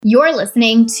You're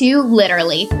listening to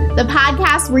Literally, the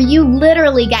podcast where you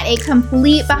literally get a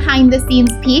complete behind-the-scenes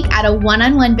peek at a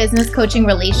one-on-one business coaching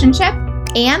relationship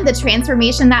and the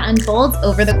transformation that unfolds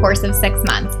over the course of 6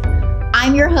 months.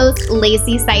 I'm your host,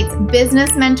 Lacey Seitz,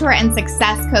 business mentor and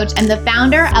success coach, and the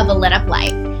founder of A Lit Up Life.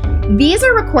 These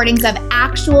are recordings of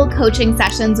actual coaching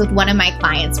sessions with one of my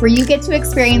clients where you get to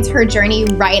experience her journey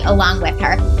right along with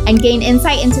her and gain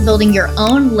insight into building your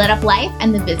own lit up life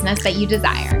and the business that you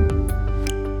desire.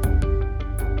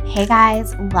 Hey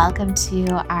guys, welcome to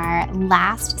our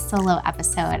last solo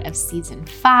episode of season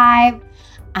 5.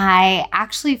 I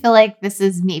actually feel like this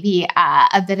is maybe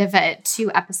a bit of a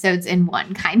 2 episodes in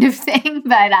one kind of thing,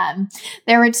 but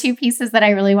there were 2 pieces that I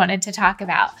really wanted to talk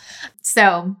about.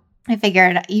 So I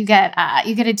figured you get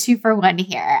a 2 for 1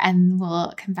 here, and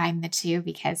we'll combine the 2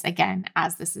 because, again,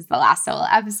 as this is the last solo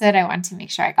episode, I want to make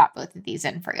sure I got both of these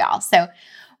in for y'all. So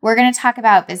we're going to talk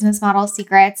about business model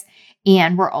secrets,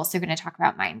 and we're also going to talk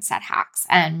about mindset hacks.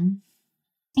 And,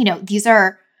 these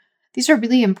are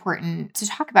really important to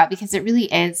talk about because it really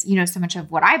is, so much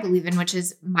of what I believe in, which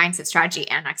is mindset, strategy,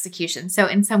 and execution. So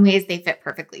in some ways, they fit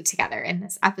perfectly together in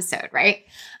this episode, right?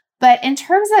 But in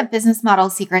terms of business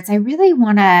model secrets, I really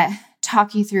want to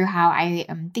talk you through how I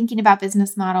am thinking about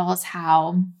business models,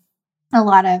 how a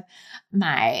lot of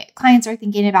my clients are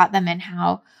thinking about them, and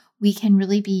how we can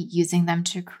really be using them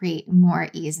to create more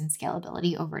ease and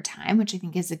scalability over time, which I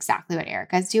think is exactly what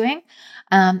Erica is doing.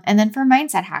 And then for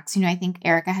mindset hacks, I think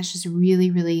Erica has just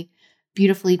really, really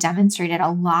beautifully demonstrated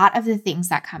a lot of the things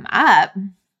that come up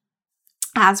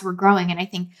as we're growing. And I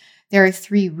think there are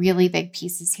 3 really big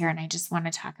pieces here, and I just want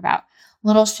to talk about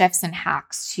little shifts and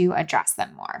hacks to address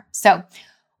them more. So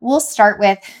we'll start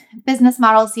with business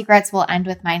model secrets. We'll end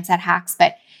with mindset hacks.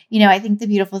 But, I think the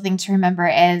beautiful thing to remember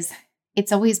is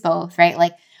it's always both, right?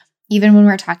 Like even when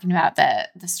we're talking about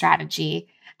the strategy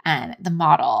and the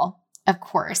model, of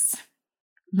course,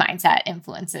 mindset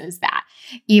influences that.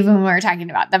 Even when we're talking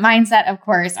about the mindset, of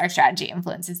course, our strategy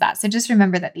influences that. So just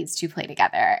remember that these 2 play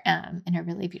together in a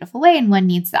really beautiful way, and one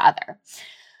needs the other.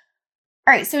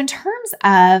 All right. So in terms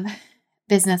of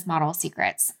business model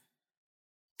secrets,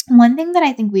 one thing that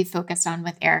I think we've focused on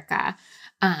with Erica,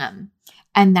 and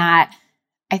that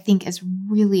I think is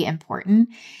really important,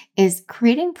 is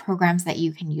creating programs that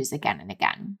you can use again and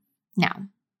again. Now,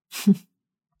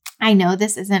 I know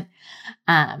this isn't,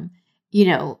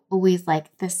 always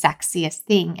like the sexiest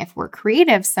thing if we're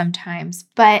creative sometimes,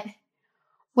 but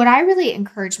what I really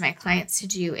encourage my clients to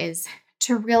do is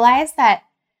to realize that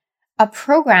a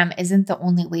program isn't the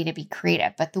only way to be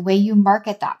creative, but the way you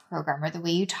market that program, or the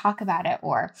way you talk about it,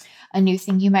 or a new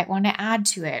thing you might want to add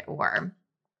to it, or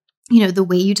the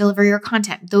way you deliver your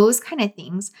content, those kind of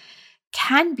things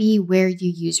can be where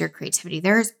you use your creativity.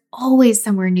 There's always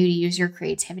somewhere new to use your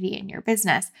creativity in your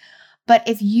business. But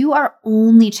if you are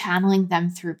only channeling them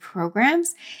through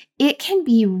programs, it can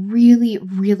be really,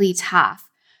 really tough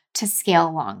to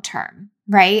scale long-term,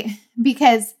 right?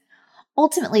 Because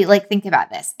ultimately, think about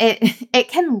this. It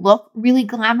can look really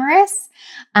glamorous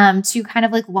to kind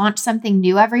of launch something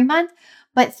new every month,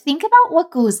 but think about what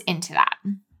goes into that.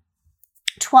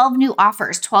 12 new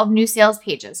offers, 12 new sales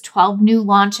pages, 12 new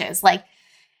launches,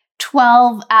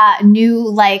 12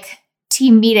 new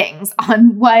team meetings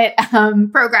on what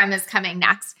program is coming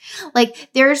next.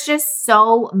 There's just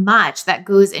so much that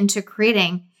goes into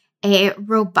creating a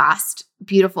robust,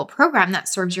 beautiful program that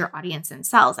serves your audience and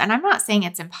sells. And I'm not saying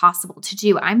it's impossible to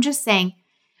do. I'm just saying,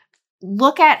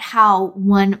 look at how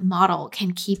one model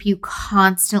can keep you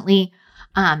constantly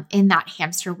in that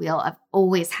hamster wheel of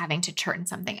always having to churn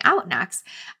something out next,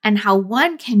 and how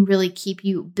one can really keep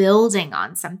you building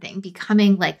on something,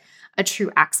 becoming a true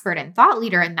expert and thought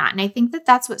leader in that. And I think that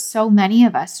that's what so many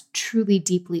of us truly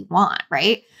deeply want,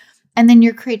 right? And then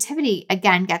your creativity,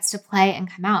 again, gets to play and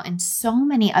come out in so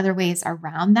many other ways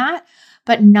around that,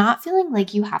 but not feeling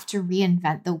like you have to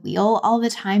reinvent the wheel all the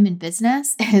time in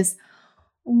business is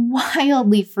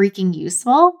wildly freaking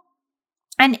useful,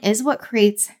 and is what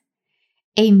creates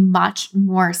a much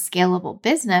more scalable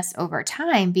business over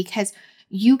time, because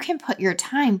you can put your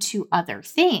time to other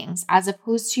things as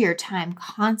opposed to your time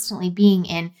constantly being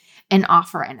in an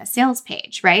offer and a sales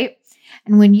page, right?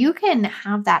 And when you can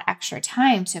have that extra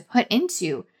time to put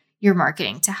into your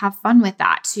marketing, to have fun with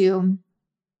that, to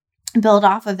build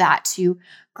off of that, to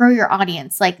grow your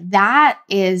audience, that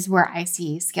is where I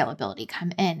see scalability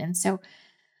come in. And so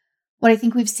what I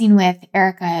think we've seen with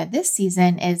Erica this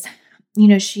season is,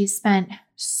 she's spent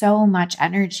so much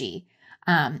energy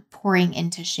pouring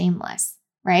into Shameless,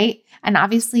 right? And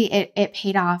obviously it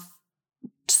paid off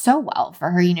so well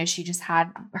for her. She just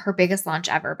had her biggest launch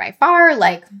ever by far,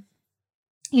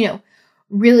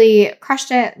 really crushed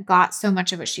it, got so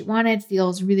much of what she wanted,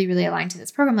 feels really, really aligned to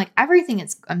this program. Like everything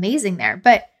is amazing there.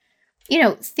 But,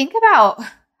 think about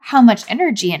how much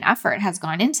energy and effort has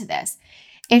gone into this.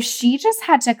 If she just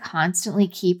had to constantly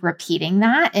keep repeating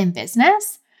that in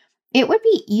business, it would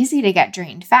be easy to get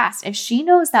drained fast. If she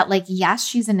knows that, like, yes,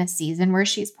 she's in a season where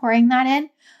she's pouring that in,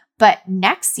 but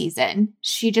next season,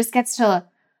 she just gets to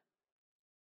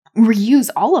reuse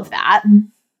all of that.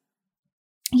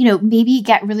 Maybe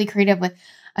get really creative with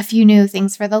a few new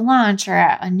things for the launch or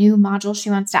a new module she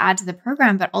wants to add to the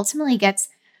program, but ultimately gets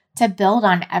to build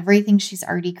on everything she's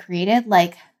already created.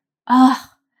 Like,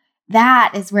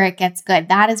 that is where it gets good.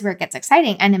 That is where it gets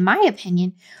exciting. And in my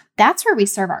opinion, that's where we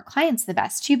serve our clients the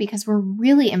best too, because we're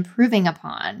really improving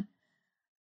upon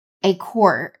a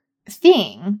core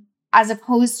thing as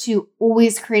opposed to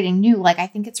always creating new. Like, I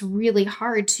think it's really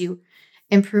hard to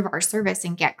improve our service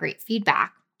and get great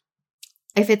feedback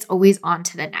if it's always on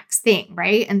to the next thing,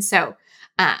 right? And so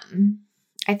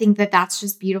I think that that's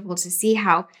just beautiful to see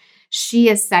how she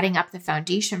is setting up the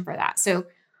foundation for that. So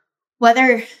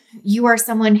whether you are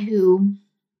someone who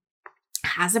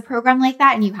has a program like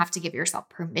that and you have to give yourself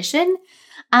permission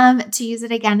to use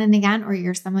it again and again, or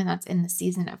you're someone that's in the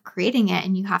season of creating it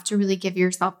and you have to really give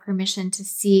yourself permission to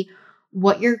see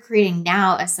what you're creating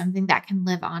now as something that can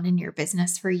live on in your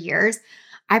business for years,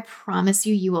 I promise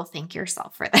you will thank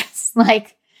yourself for this.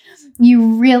 Like,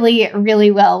 you really,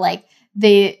 really will. Like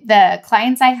the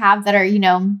clients I have that are,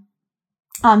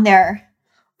 on their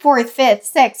 4th,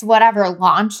 5th, 6th, whatever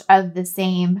launch of the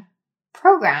same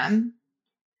program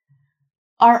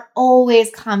are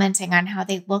always commenting on how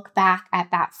they look back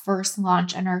at that first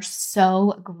launch and are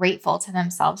so grateful to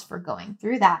themselves for going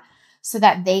through that so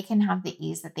that they can have the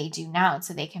ease that they do now.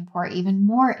 So they can pour even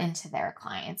more into their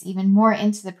clients, even more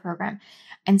into the program,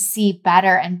 and see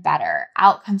better and better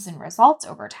outcomes and results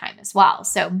over time as well.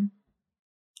 So,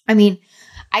 I mean,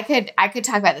 I could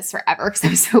talk about this forever because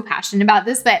I'm so passionate about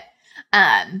this, but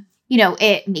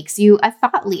it makes you a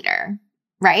thought leader,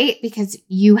 right? Because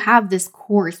you have this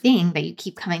core thing that you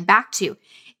keep coming back to.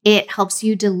 It helps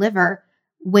you deliver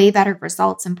way better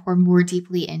results and pour more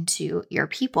deeply into your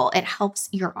people. It helps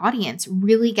your audience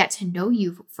really get to know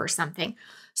you for something.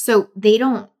 So they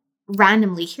don't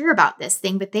randomly hear about this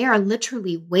thing, but they are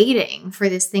literally waiting for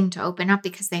this thing to open up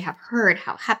because they have heard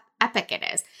how epic it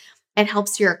is. It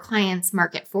helps your clients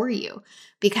market for you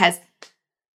because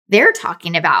they're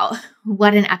talking about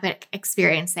what an epic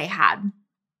experience they had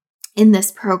in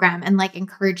this program and like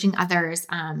encouraging others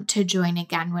to join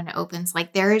again when it opens.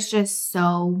 Like, there is just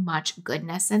so much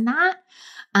goodness in that.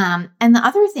 And the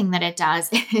other thing that it does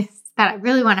is that I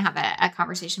really want to have a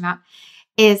conversation about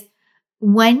is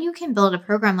when you can build a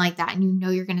program like that and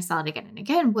you're going to sell it again and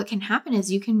again, what can happen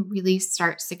is you can really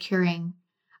start securing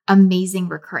amazing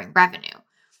recurring revenue,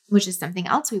 which is something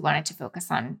else we wanted to focus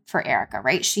on for Erica,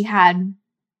 right? She had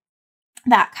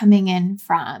that coming in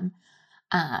from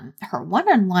her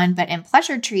one-on-one, but in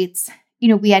Pleasure Treats,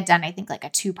 we had done, I think, like a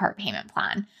 2-part payment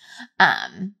plan,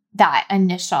 that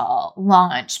initial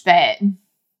launch, but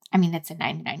I mean, it's a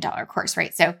 $99 course,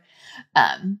 right? So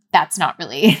that's not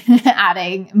really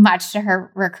adding much to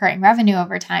her recurring revenue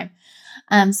over time.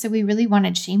 So we really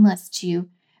wanted Shameless to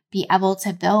be able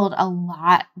to build a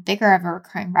lot bigger of a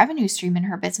recurring revenue stream in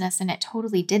her business, and it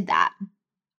totally did that.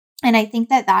 And I think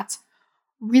that that's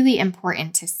really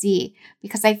important to see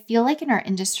because I feel like in our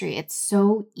industry, it's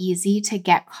so easy to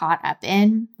get caught up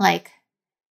in like,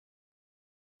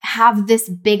 have this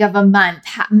big of a month,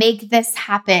 make this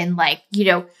happen, like,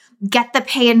 get the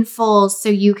pay in full so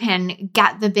you can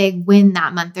get the big win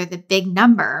that month or the big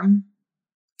number.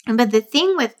 But the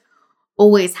thing with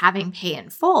always having pay in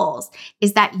fulls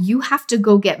is that you have to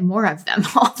go get more of them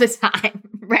all the time,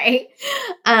 right?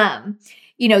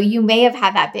 You may have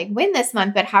had that big win this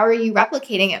month, but how are you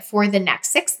replicating it for the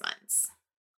next 6 months?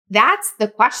 That's the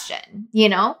question,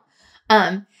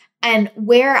 and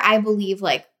where I believe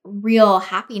like real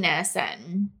happiness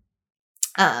and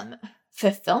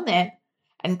fulfillment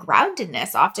and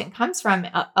groundedness often comes from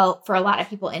for a lot of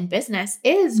people in business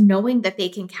is knowing that they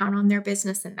can count on their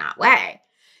business in that way,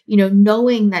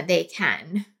 knowing that they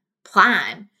can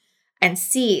plan and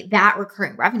see that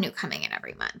recurring revenue coming in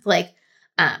every month. Like,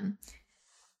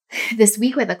 this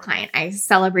week with a client, I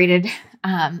celebrated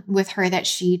with her that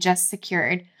she just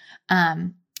secured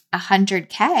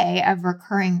 $100K of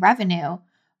recurring revenue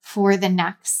for the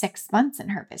next 6 months in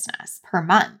her business per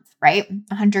month, right?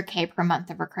 $100K per month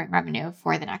of recurring revenue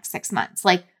for the next 6 months.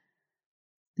 Like,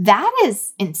 that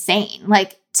is insane.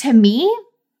 Like, to me,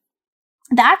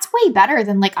 that's way better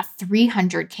than like a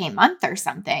 $300K month or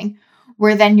something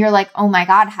where then you're like, oh my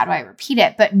God, how do I repeat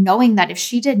it? But knowing that if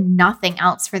she did nothing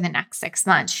else for the next 6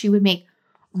 months, she would make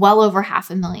well over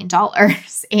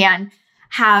 $500,000 and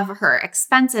have her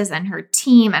expenses and her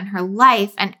team and her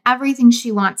life and everything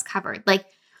she wants covered. Like,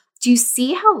 do you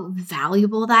see how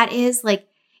valuable that is? Like,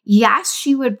 yes,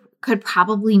 she could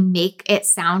probably make it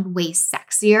sound way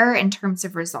sexier in terms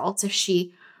of results if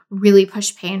she really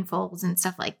pushed pay in fulls and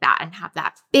stuff like that and have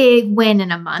that big win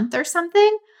in a month or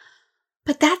something.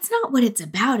 But that's not what it's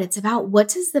about. It's about, what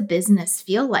does the business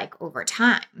feel like over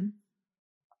time,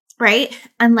 right?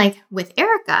 And like with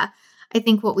Erica, I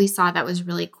think what we saw that was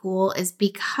really cool is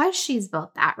because she's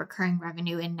built that recurring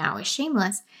revenue and now is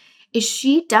Shameless, is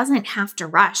she doesn't have to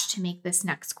rush to make this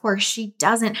next course. She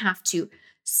doesn't have to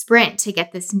sprint to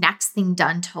get this next thing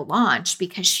done to launch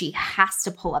because she has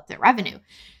to pull up the revenue.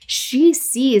 She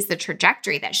sees the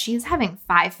trajectory that she's having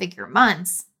 5-figure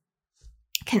months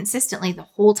consistently the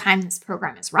whole time this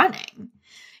program is running,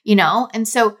 And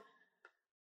so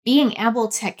being able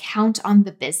to count on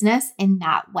the business in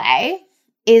that way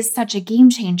is such a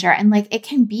game changer. And like, it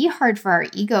can be hard for our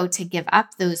ego to give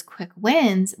up those quick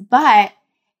wins, but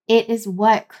it is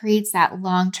what creates that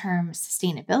long-term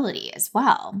sustainability as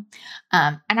well.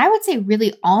 And I would say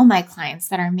really all my clients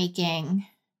that are making,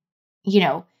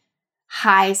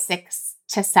 high 6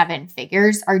 to 7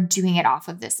 figures are doing it off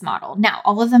of this model. Now,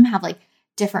 all of them have like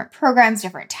different programs,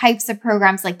 different types of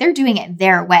programs, like they're doing it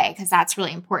their way because that's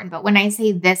really important. But when I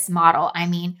say this model, I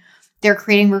mean, they're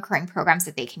creating recurring programs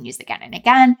that they can use again and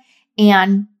again.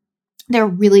 And they're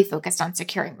really focused on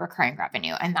securing recurring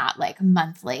revenue and that like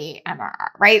monthly MRR,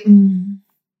 right?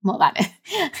 Well, that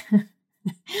is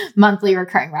monthly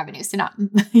recurring revenue. So not,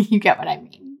 you get what I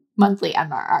mean. Monthly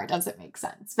MRR doesn't make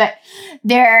sense, but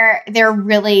they're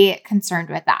really concerned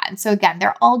with that. And so again,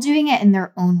 they're all doing it in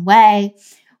their own way,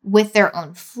 with their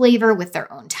own flavor, with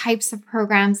their own types of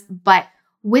programs, but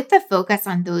with the focus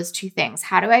on those two things.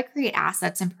 How do I create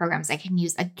assets and programs I can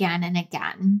use again and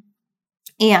again?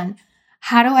 And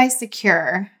how do I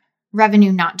secure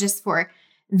revenue, not just for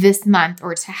this month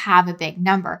or to have a big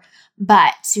number,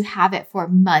 but to have it for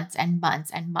months and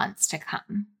months and months to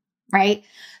come, right?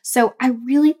 So I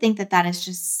really think that is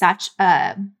just such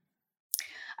a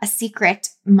secret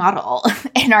model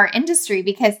in our industry,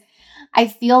 because I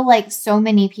feel like so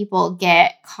many people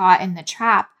get caught in the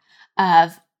trap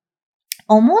of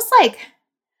almost like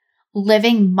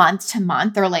living month to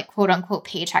month or like quote unquote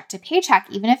paycheck to paycheck,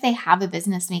 even if they have a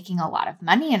business making a lot of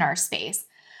money in our space,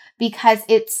 because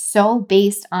it's so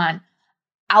based on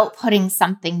outputting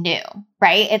something new,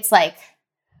 right? It's like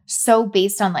so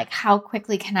based on like how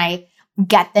quickly can I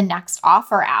get the next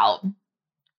offer out?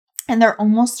 And they're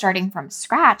almost starting from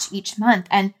scratch each month.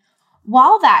 And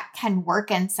while that can work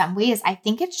in some ways, I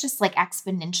think it's just like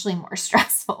exponentially more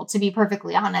stressful, to be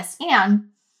perfectly honest. And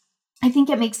I think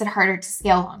it makes it harder to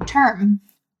scale long term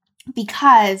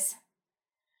because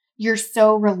you're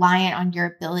so reliant on your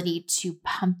ability to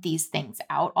pump these things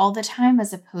out all the time,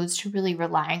 as opposed to really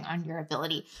relying on your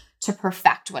ability to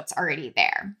perfect what's already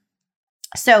there.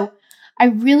 So I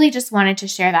really just wanted to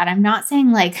share that. I'm not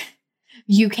saying like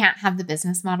you can't have the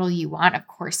business model you want. Of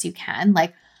course you can.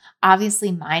 Like,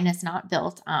 obviously mine is not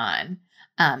built on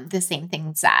the same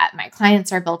things that my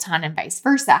clients are built on and vice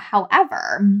versa.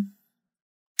 However,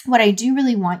 what I do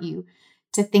really want you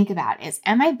to think about is,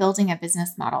 am I building a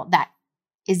business model that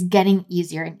is getting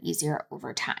easier and easier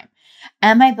over time?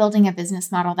 Am I building a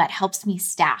business model that helps me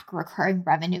stack recurring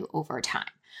revenue over time?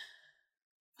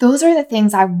 Those are the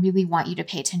things I really want you to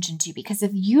pay attention to, because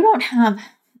if you don't have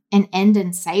an end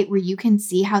in sight where you can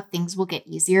see how things will get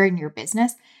easier in your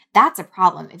business, that's a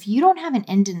problem. If you don't have an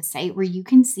end in sight where you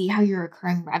can see how your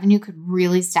recurring revenue could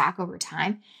really stack over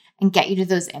time and get you to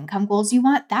those income goals you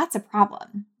want, that's a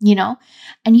problem,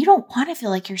 And you don't want to feel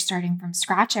like you're starting from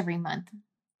scratch every month,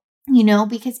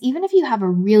 because even if you have a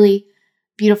really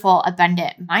beautiful,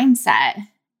 abundant mindset,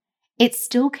 it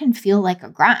still can feel like a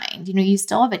grind. You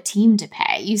still have a team to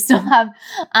pay. You still have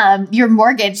your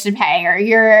mortgage to pay, or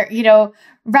your,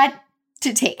 rent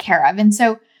to take care of. And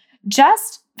so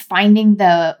just finding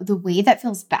the way that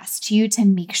feels best to you to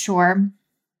make sure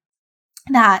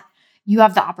that you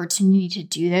have the opportunity to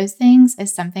do those things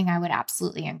is something I would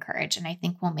absolutely encourage. And I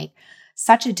think will make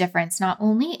such a difference, not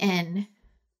only in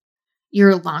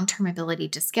your long-term ability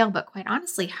to scale, but quite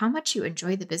honestly, how much you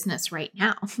enjoy the business right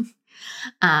now.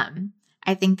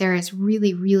 I think there is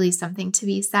really, really something to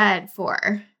be said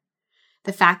for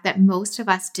the fact that most of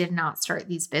us did not start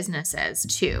these businesses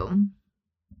to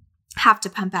have to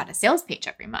pump out a sales page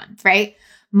every month, right?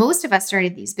 Most of us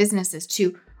started these businesses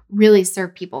to really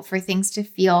serve people, for things to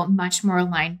feel much more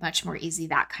aligned, much more easy,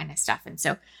 that kind of stuff. And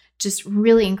so just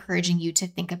really encouraging you to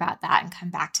think about that and come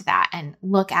back to that and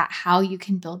look at how you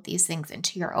can build these things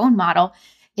into your own model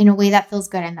in a way that feels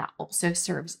good and that also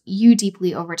serves you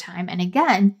deeply over time. And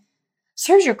again,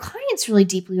 serves your clients really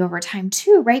deeply over time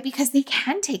too, right? Because they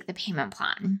can take the payment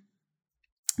plan.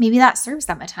 Maybe that serves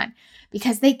them a ton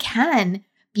because they can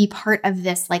be part of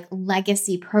this like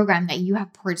legacy program that you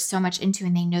have poured so much into,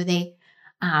 and they know they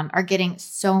are getting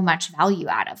so much value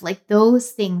out of. Like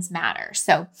those things matter.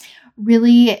 So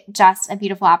really just a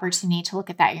beautiful opportunity to look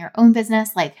at that in your own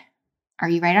business. Like, are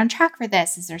you right on track for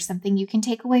this? Is there something you can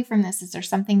take away from this? Is there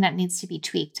something that needs to be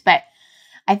tweaked? But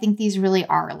I think these really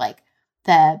are like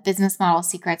the business model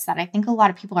secrets that I think a lot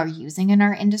of people are using in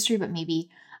our industry, but maybe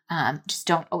just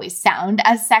don't always sound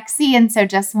as sexy. And so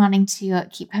just wanting to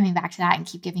keep coming back to that and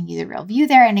keep giving you the real view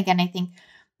there. And again, I think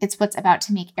it's what's about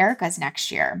to make Erica's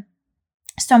next year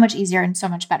so much easier and so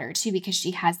much better too, because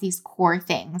she has these core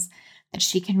things that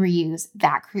she can reuse,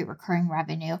 that create recurring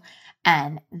revenue,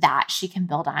 and that she can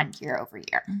build on year over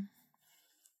year.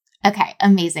 Okay,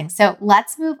 amazing. So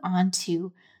let's move on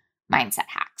to mindset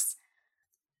hacks.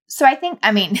 So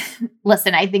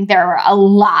listen, I think there are a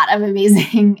lot of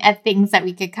amazing things that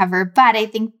we could cover, but I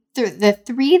think the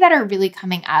three that are really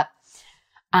coming up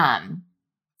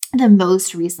the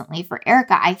most recently for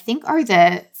Erica, I think are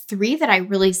the three that I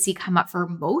really see come up for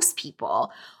most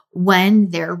people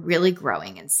when they're really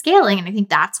growing and scaling. And I think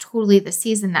that's totally the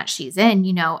season that she's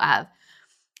in, of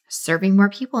serving more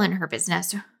people in her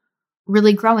business,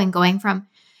 really growing, going from,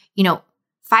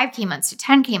 5K months to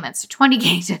 10K months to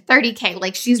 20K to 30K.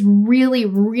 Like she's really,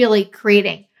 really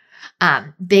creating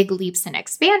big leaps in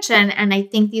expansion. And I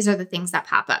think these are the things that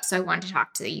pop up. So I wanted to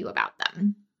talk to you about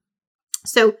them.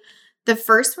 So the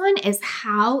first one is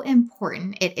how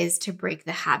important it is to break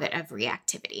the habit of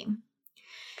reactivity.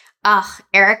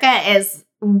 Erica is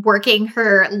working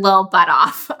her little butt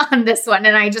off on this one.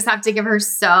 And I just have to give her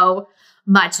so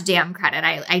much damn credit.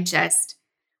 I just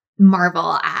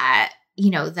marvel at,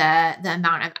 the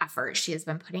amount of effort she has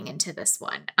been putting into this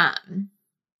one.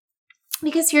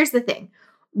 Because here's the thing,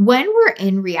 when we're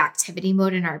in reactivity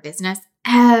mode in our business,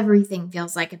 everything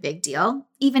feels like a big deal,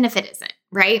 even if it isn't,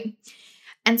 right?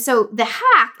 And so the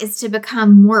hack is to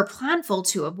become more planful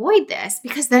to avoid this,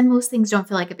 because then most things don't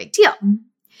feel like a big deal.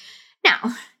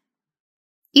 Now,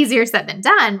 easier said than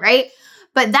done, right?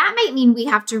 But that might mean we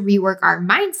have to rework our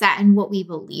mindset and what we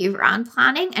believe around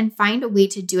planning and find a way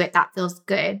to do it that feels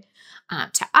good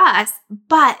to us.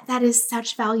 But that is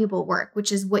such valuable work,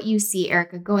 which is what you see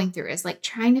Erica going through, is like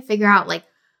trying to figure out like,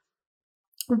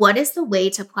 what is the way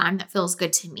to plan that feels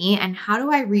good to me? And how do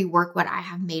I rework what I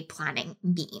have made planning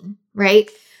mean,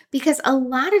 right? Because a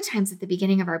lot of times at the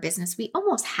beginning of our business, we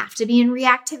almost have to be in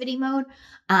reactivity mode.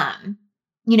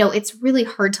 It's really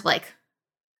hard to like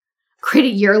create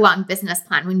a year-long business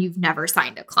plan when you've never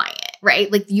signed a client,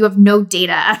 right? Like you have no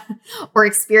data or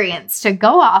experience to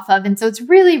go off of. And so it's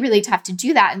really, really tough to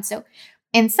do that. And so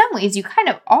in some ways you kind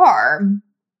of are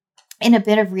in a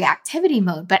bit of reactivity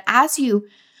mode, but as you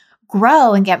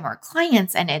grow and get more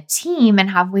clients and a team and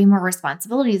have way more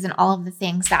responsibilities and all of the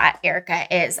things that Erica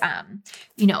is,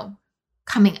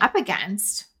 coming up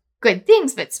against, good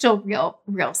things, but still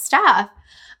real stuff.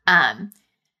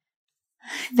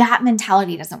 That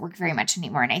mentality doesn't work very much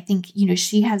anymore. And I think,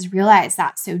 she has realized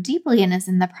that so deeply and is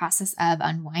in the process of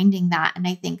unwinding that. And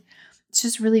I think it's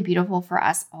just really beautiful for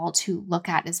us all to look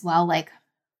at as well. Like,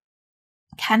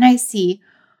 can I see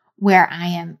where I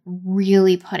am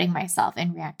really putting myself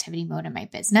in reactivity mode in my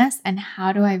business? And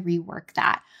how do I rework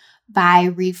that by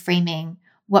reframing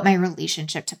what my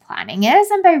relationship to planning is,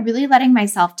 and by really letting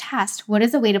myself test what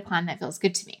is a way to plan that feels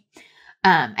good to me.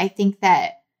 I think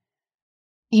that,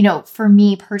 for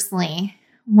me personally,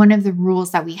 one of the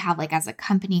rules that we have, like as a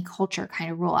company culture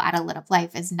kind of rule at A Lit Up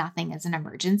Life, is nothing is an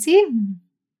emergency.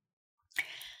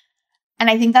 And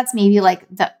I think that's maybe like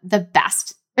the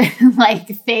best like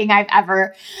thing I've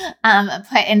ever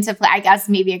put into play, I guess,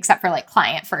 maybe except for like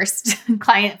client first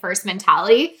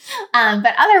mentality.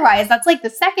 But otherwise, that's like the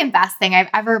second best thing I've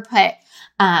ever put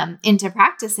into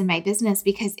practice in my business,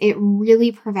 because it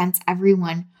really prevents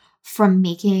everyone from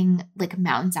making like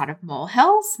mountains out of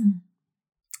molehills,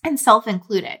 and self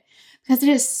included, because it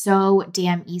is so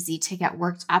damn easy to get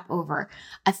worked up over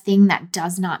a thing that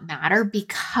does not matter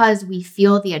because we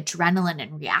feel the adrenaline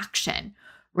and reaction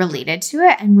related to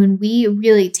it. And when we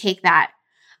really take that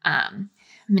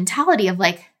mentality of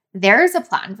like, there's a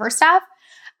plan for stuff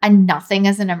and nothing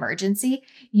is an emergency,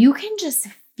 you can just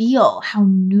feel how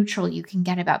neutral you can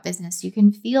get about business. You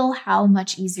can feel how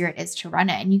much easier it is to run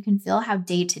it. And you can feel how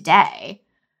day to day,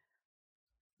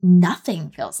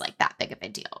 nothing feels like that big of a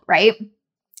deal, right?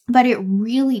 But it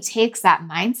really takes that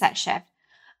mindset shift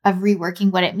of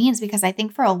reworking what it means, because I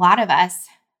think for a lot of us,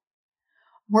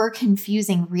 we're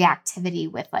confusing reactivity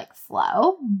with like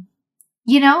flow.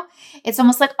 It's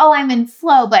almost like, oh, I'm in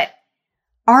flow, but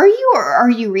are you, or are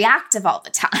you reactive all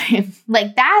the time?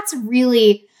 Like that's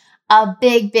really a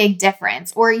big, big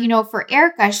difference. Or, for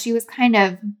Erica, she was kind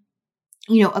of,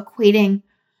 equating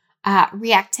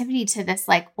reactivity to this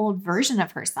like old version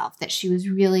of herself that she was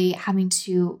really having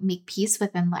to make peace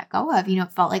with and let go of.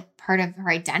 It felt like part of her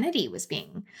identity was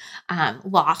being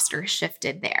lost or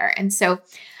shifted there. And so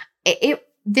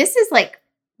this is like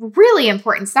really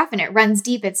important stuff, and it runs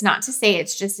deep. It's not to say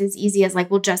it's just as easy as like,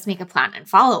 we'll just make a plan and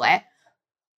follow it.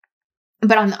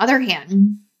 But on the other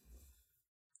hand,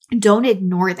 don't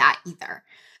ignore that either.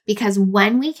 Because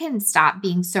when we can stop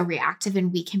being so reactive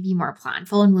and we can be more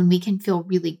planful, and when we can feel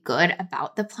really good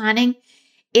about the planning,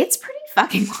 it's pretty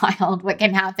fucking wild what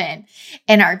can happen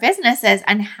in our businesses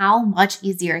and how much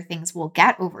easier things will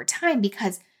get over time,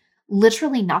 because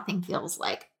literally nothing feels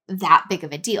like that big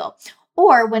of a deal.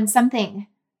 Or when something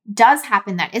does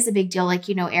happen that is a big deal, like,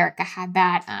 Erica had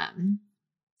that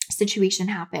situation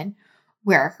happen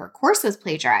where her course was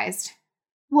plagiarized.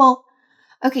 Well,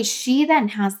 okay, she then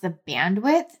has the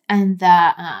bandwidth and the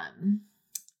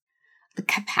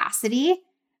capacity,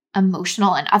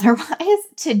 emotional and otherwise,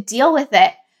 to deal with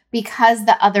it because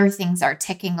the other things are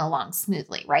ticking along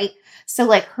smoothly, right? So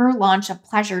like her launch of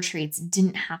Pleasure Treats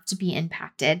didn't have to be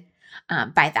impacted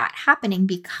by that happening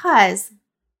because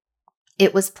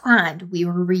it was planned. We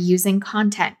were reusing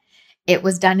content. It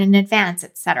was done in advance,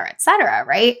 et cetera,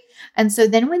 right? And so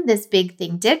then when this big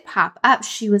thing did pop up,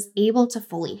 she was able to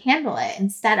fully handle it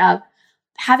instead of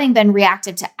having been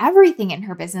reactive to everything in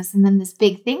her business. And then this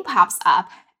big thing pops up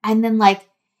and then like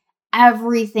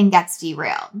everything gets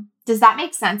derailed. Does that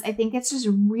make sense? I think it's just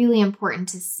really important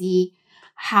to see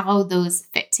how those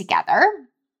fit together,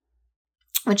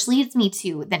 which leads me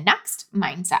to the next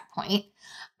mindset point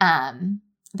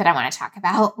that I want to talk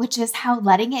about, which is how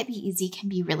letting it be easy can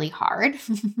be really hard,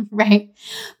 right?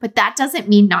 But that doesn't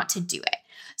mean not to do it.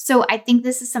 So I think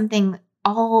this is something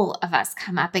all of us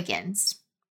come up against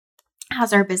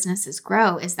as our businesses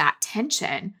grow, is that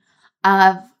tension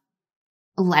of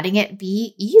letting it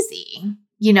be easy.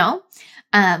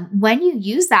 When you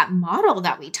use that model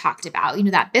that we talked about,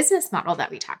 that business model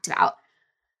that we talked about,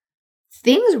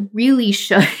 things really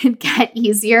should get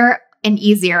easier and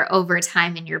easier over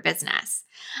time in your business.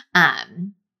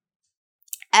 And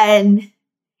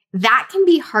that can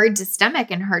be hard to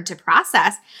stomach and hard to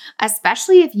process,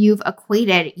 especially if you've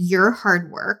equated your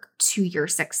hard work to your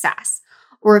success,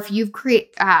 or if you've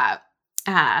oh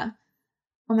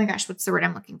my gosh, what's the word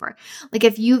I'm looking for? Like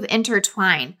if you've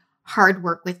intertwined hard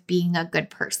work with being a good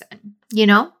person,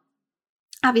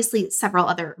 obviously several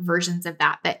other versions of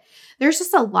that, but there's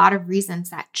just a lot of reasons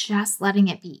that just letting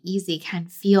it be easy can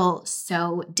feel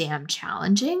so damn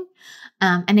challenging.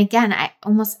 And again,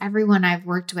 almost everyone I've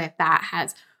worked with that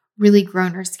has really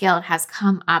grown or scaled has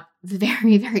come up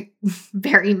very, very,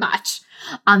 very much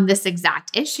on this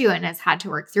exact issue and has had to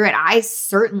work through it. I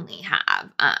certainly have.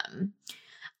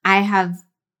 I have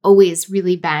always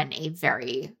really been a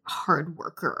very hard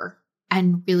worker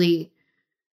and really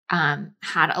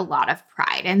had a lot of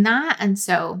pride in that. And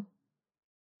so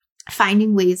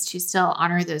finding ways to still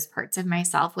honor those parts of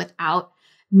myself without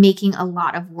making a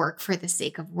lot of work for the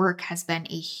sake of work has been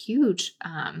a huge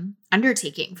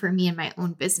undertaking for me in my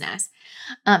own business.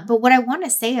 But what I want to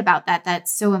say about that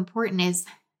that's so important is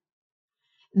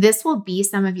this will be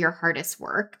some of your hardest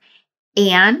work,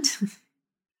 and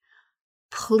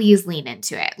please lean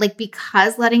into it. Like,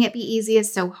 because letting it be easy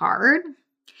is so hard,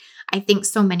 I think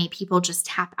so many people just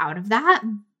tap out of that.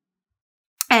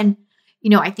 And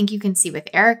I think you can see with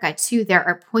Erica too, there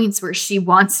are points where she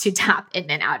wants to tap in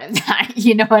and out of that.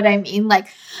 You know what I mean? Like,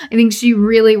 I think she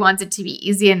really wants it to be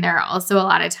easy. And there are also a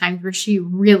lot of times where she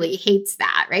really hates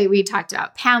that, right? We talked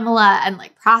about Pamela and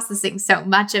like processing so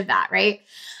much of that, right?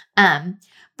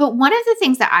 But one of the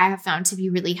things that I have found to be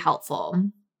really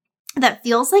helpful that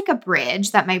feels like a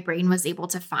bridge that my brain was able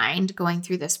to find going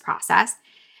through this process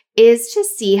is to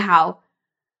see how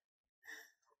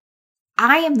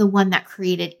I am the one that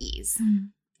created ease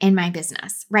in my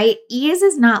business, right? Ease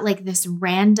is not like this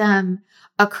random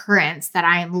occurrence that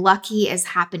I am lucky is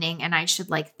happening and I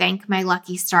should like thank my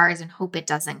lucky stars and hope it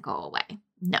doesn't go away.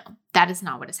 No, that is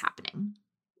not what is happening.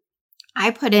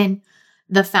 I put in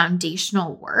the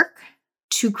foundational work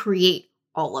to create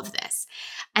all of this.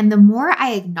 And the more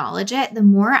I acknowledge it, the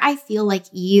more I feel like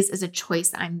ease is a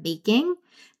choice I'm making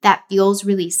that feels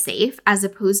really safe, as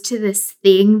opposed to this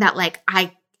thing that like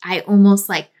I almost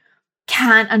like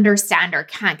can't understand or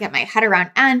can't get my head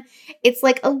around. And it's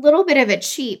like a little bit of a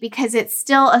cheat because it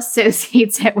still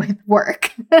associates it with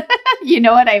work. You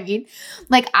know what I mean?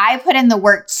 Like I put in the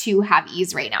work to have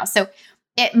ease right now. So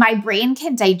my brain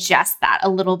can digest that a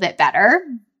little bit better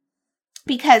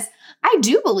because I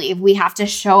do believe we have to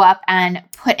show up and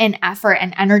put in effort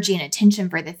and energy and attention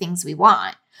for the things we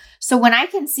want. So when I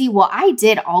can see, well, I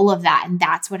did all of that and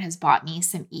that's what has brought me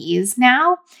some ease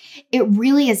now, it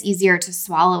really is easier to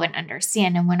swallow and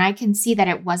understand. And when I can see that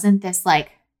it wasn't this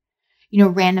like,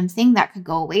 random thing that could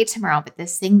go away tomorrow, but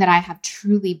this thing that I have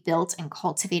truly built and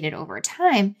cultivated over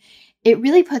time, it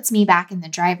really puts me back in the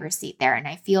driver's seat there. And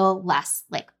I feel less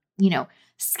like,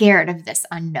 scared of this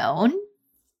unknown.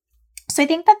 So I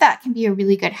think that can be a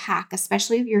really good hack,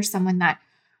 especially if you're someone that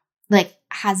like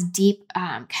has deep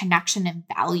connection and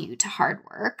value to hard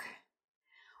work.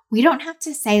 We don't have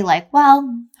to say like,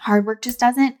 well, hard work just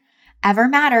doesn't ever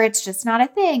matter. It's just not a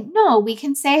thing. No, we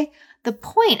can say the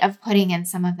point of putting in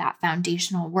some of that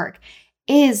foundational work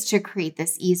is to create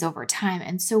this ease over time.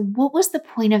 And so what was the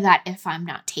point of that if I'm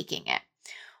not taking it?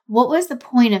 What was the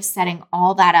point of setting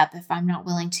all that up if I'm not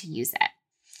willing to use it?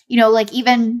 Like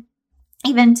even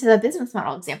to the business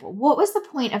model example, what was the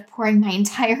point of pouring my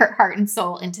entire heart and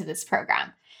soul into this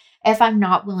program if I'm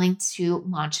not willing to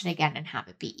launch it again and have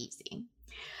it be easy?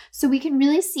 So we can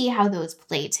really see how those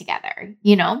play together,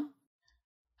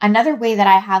 Another way that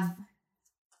I have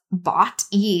bought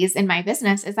ease in my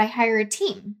business is I hire a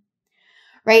team,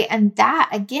 right? And that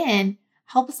again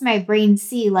helps my brain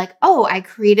see like, oh, I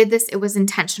created this. It was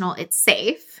intentional. It's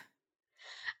safe.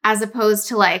 As opposed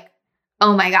to like,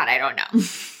 oh my God, I don't know.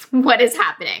 What is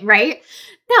happening, right?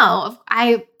 No,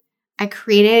 I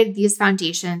created these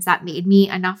foundations that made me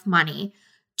enough money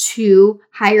to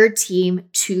hire a team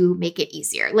to make it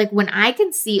easier. Like when I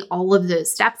can see all of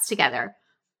those steps together,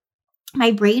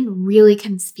 my brain really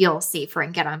can feel safer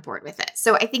and get on board with it.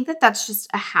 So I think that that's just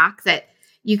a hack that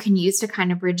you can use to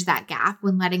kind of bridge that gap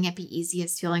when letting it be easy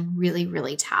is feeling really,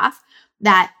 really tough.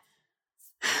 That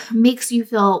makes you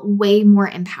feel way more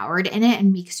empowered in it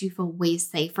and makes you feel way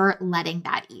safer letting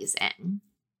that ease in.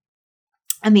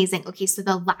 Amazing. Okay, so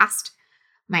the last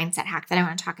mindset hack that I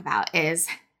want to talk about is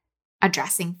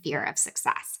addressing fear of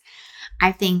success.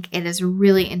 I think it is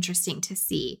really interesting to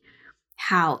see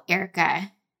how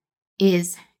Erica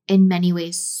is in many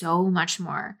ways so much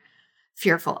more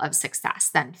fearful of success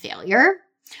than failure.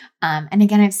 And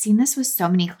again, I've seen this with so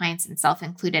many clients and self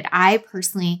included. I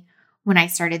personally, when I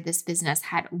started this business,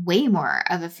 had way more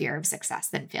of a fear of success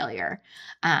than failure.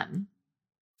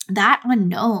 That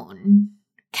unknown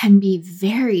can be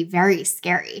very, very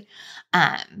scary.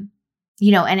 And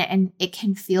it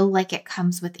can feel like it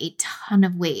comes with a ton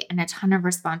of weight and a ton of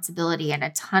responsibility and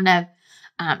a ton of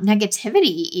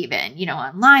negativity even,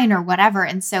 online or whatever.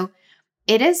 And so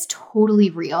it is totally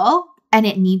real and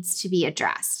it needs to be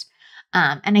addressed.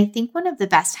 And I think one of the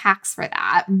best hacks for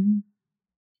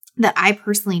that I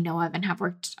personally know of and have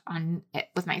worked on it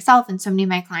with myself and so many of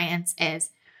my clients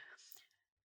is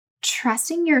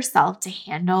trusting yourself to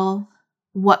handle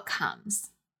what comes.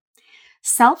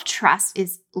 Self-trust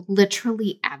is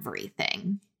literally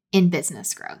everything in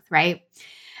business growth, right?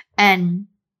 And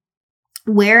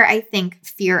where I think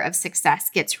fear of success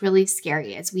gets really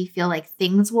scary is we feel like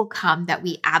things will come that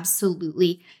we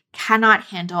absolutely cannot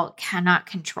handle, cannot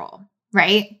control,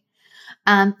 right?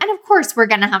 And of course, we're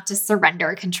going to have to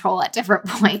surrender control at different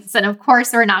points. And of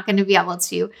course, we're not going to be able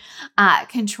to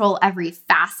control every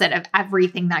facet of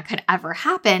everything that could ever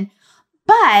happen.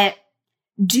 But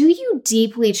do you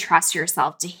deeply trust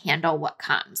yourself to handle what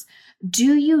comes?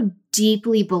 Do you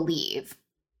deeply believe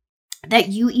that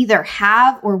you either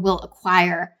have or will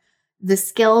acquire the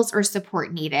skills or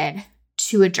support needed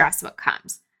to address what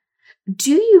comes?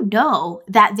 Do you know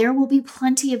that there will be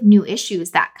plenty of new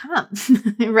issues that come,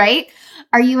 right?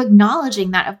 Are you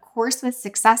acknowledging that, of course, with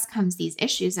success comes these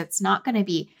issues? It's not going to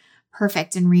be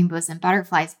perfect and rainbows and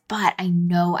butterflies, but I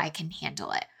know I can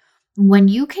handle it. When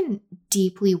you can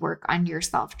deeply work on your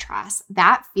self-trust,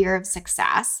 that fear of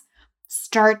success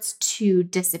starts to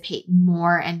dissipate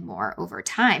more and more over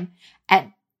time.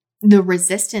 And the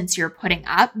resistance you're putting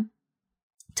up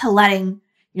to letting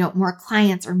more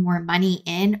clients or more money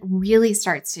in really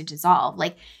starts to dissolve.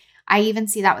 Like I even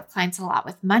see that with clients a lot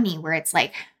with money, where it's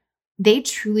like they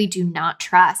truly do not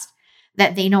trust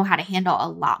that they know how to handle a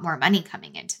lot more money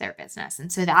coming into their business.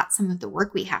 And so that's some of the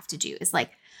work we have to do is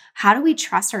like, how do we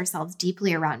trust ourselves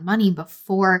deeply around money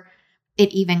before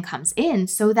it even comes in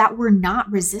so that we're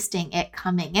not resisting it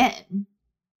coming in?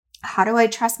 How do I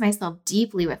trust myself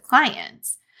deeply with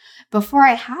clients before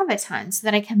I have a ton so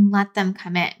that I can let them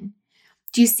come in?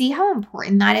 Do you see how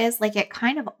important that is? Like it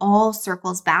kind of all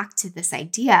circles back to this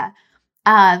idea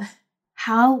of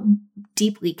how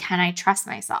deeply can I trust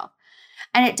myself?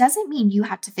 And it doesn't mean you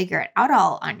have to figure it out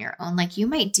all on your own. Like you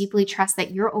might deeply trust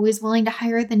that you're always willing to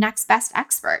hire the next best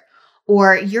expert,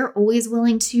 or you're always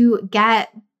willing to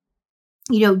get,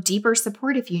 deeper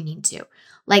support if you need to.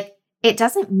 Like it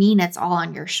doesn't mean it's all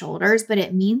on your shoulders, but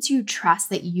it means you trust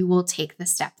that you will take the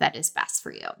step that is best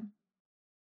for you.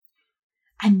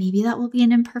 And maybe that will be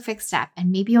an imperfect step,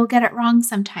 and maybe you'll get it wrong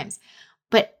sometimes,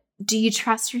 but do you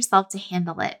trust yourself to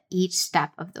handle it each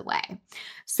step of the way?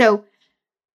 So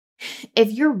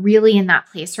if you're really in that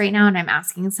place right now, and I'm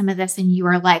asking some of this and you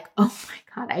are like, oh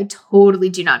my God, I totally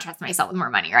do not trust myself with more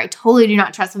money, or I totally do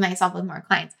not trust myself with more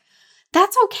clients,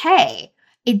 that's okay.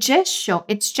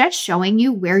 It's just showing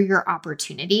you where your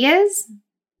opportunity is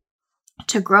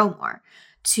to grow more,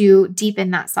 to deepen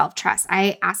that self-trust.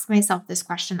 I ask myself this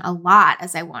question a lot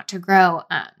as I want to grow.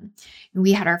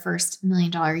 We had our first $1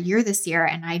 million year this year,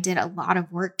 and I did a lot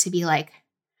of work to be like,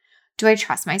 do I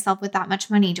trust myself with that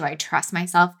much money? Do I trust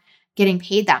myself getting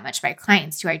paid that much by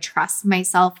clients? Do I trust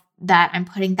myself that I'm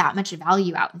putting that much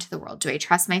value out into the world? Do I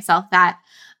trust myself that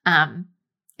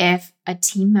if a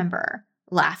team member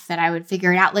left, that I would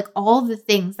figure it out? Like all the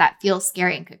things that feel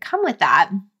scary and could come with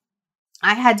that,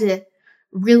 I had to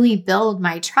really build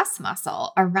my trust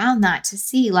muscle around that to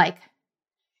see like,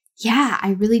 yeah,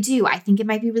 I really do. I think it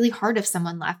might be really hard if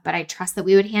someone left, but I trust that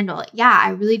we would handle it. Yeah,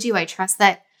 I really do. I trust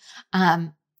that,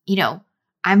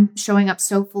 I'm showing up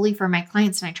so fully for my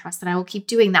clients, and I trust that I will keep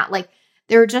doing that. Like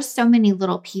there are just so many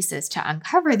little pieces to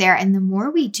uncover there. And the more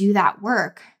we do that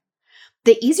work,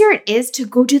 the easier it is to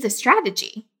go do the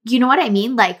strategy. You know what I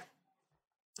mean? Like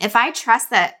if I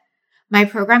trust that my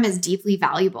program is deeply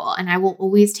valuable and I will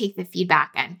always take the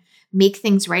feedback and make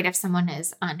things right if someone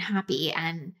is unhappy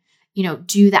and,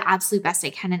 do the absolute best I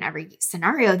can in every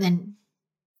scenario, then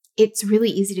it's really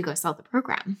easy to go sell the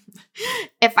program.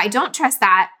 If I don't trust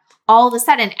that, all of a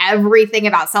sudden, everything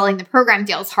about selling the program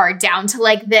feels hard, down to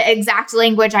like the exact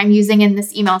language I'm using in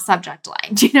this email subject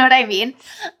line. Do you know what I mean?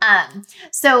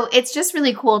 So it's just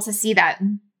really cool to see that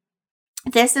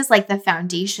this is like the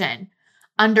foundation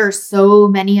under so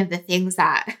many of the things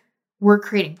that we're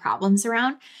creating problems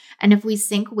around. And if we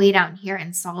sink way down here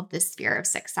and solve this fear of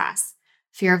success,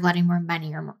 fear of letting more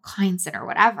money or more clients in or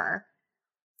whatever,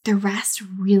 the rest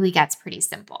really gets pretty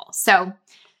simple. So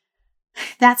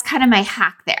that's kind of my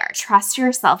hack there. Trust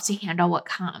yourself to handle what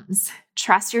comes.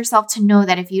 Trust yourself to know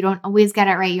that if you don't always get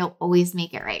it right, you'll always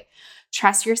make it right.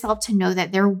 Trust yourself to know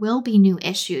that there will be new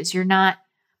issues. You're not,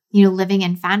 living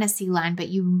in fantasy land, but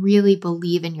you really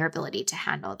believe in your ability to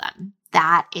handle them.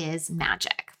 That is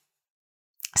magic.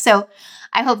 So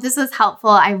I hope this was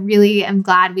helpful. I really am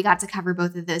glad we got to cover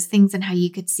both of those things and how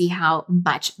you could see how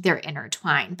much they're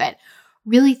intertwined. But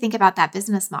really think about that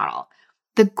business model.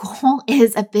 The goal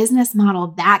is a business model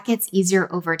that gets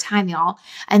easier over time, y'all.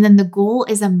 And then the goal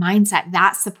is a mindset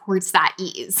that supports that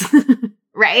ease,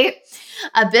 right?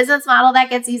 A business model that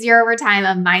gets easier over time,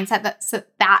 a mindset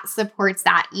that supports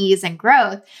that ease and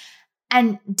growth.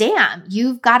 And damn,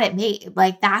 you've got it made.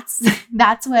 Like that's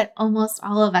what almost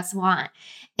all of us want,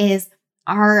 is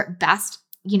our best,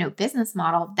 business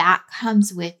model that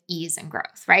comes with ease and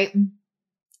growth, right?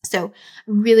 So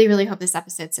really, really hope this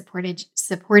episode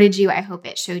supported you. I hope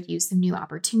it showed you some new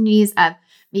opportunities of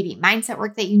maybe mindset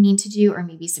work that you need to do, or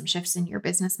maybe some shifts in your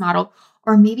business model,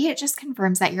 or maybe it just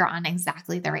confirms that you're on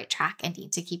exactly the right track and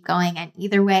need to keep going. And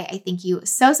either way, I thank you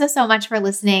so much for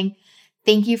listening.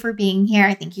 Thank you for being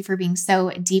here. Thank you for being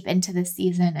so deep into this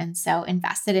season and so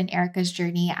invested in Erica's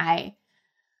journey.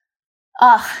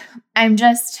 I'm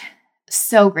just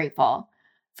so grateful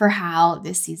for how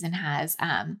this season has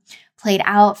played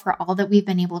out, for all that we've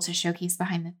been able to showcase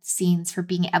behind the scenes, for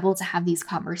being able to have these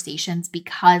conversations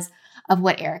because of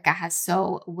what Erica has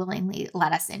so willingly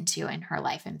let us into in her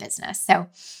life and business. So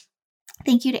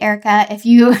thank you to Erica if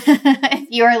you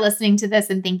are listening to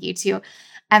this, and thank you to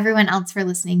everyone else for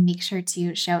listening. Make sure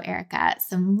to show Erica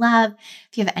some love.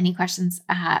 If you have any questions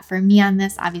for me on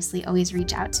this, obviously always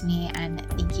reach out to me, and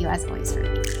thank you as always for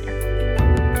being here.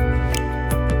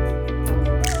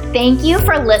 Thank you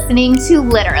for listening to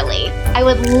Literally. I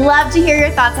would love to hear your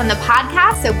thoughts on the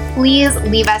podcast, so please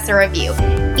leave us a review.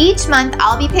 Each month,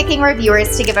 I'll be picking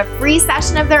reviewers to give a free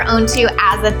session of their own to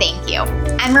as a thank you.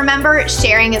 And remember,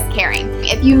 sharing is caring.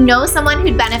 If you know someone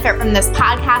who'd benefit from this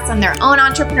podcast on their own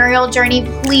entrepreneurial journey,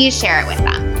 please share it with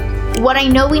them. What I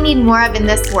know we need more of in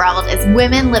this world is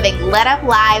women living lit up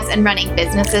lives and running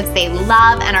businesses they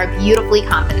love and are beautifully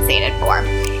compensated for.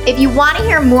 If you want to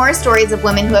hear more stories of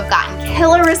women who have gotten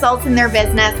killer results in their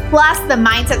business, plus the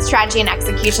mindset, strategy, and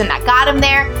execution that got them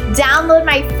there, download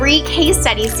my free case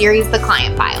study series, The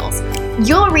Client Files.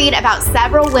 You'll read about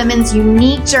several women's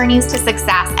unique journeys to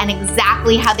success and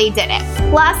exactly how they did it.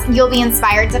 Plus, you'll be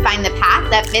inspired to find the path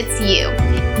that fits you.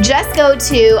 Just go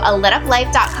to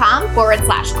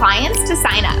alituplife.com/clients to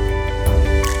sign up.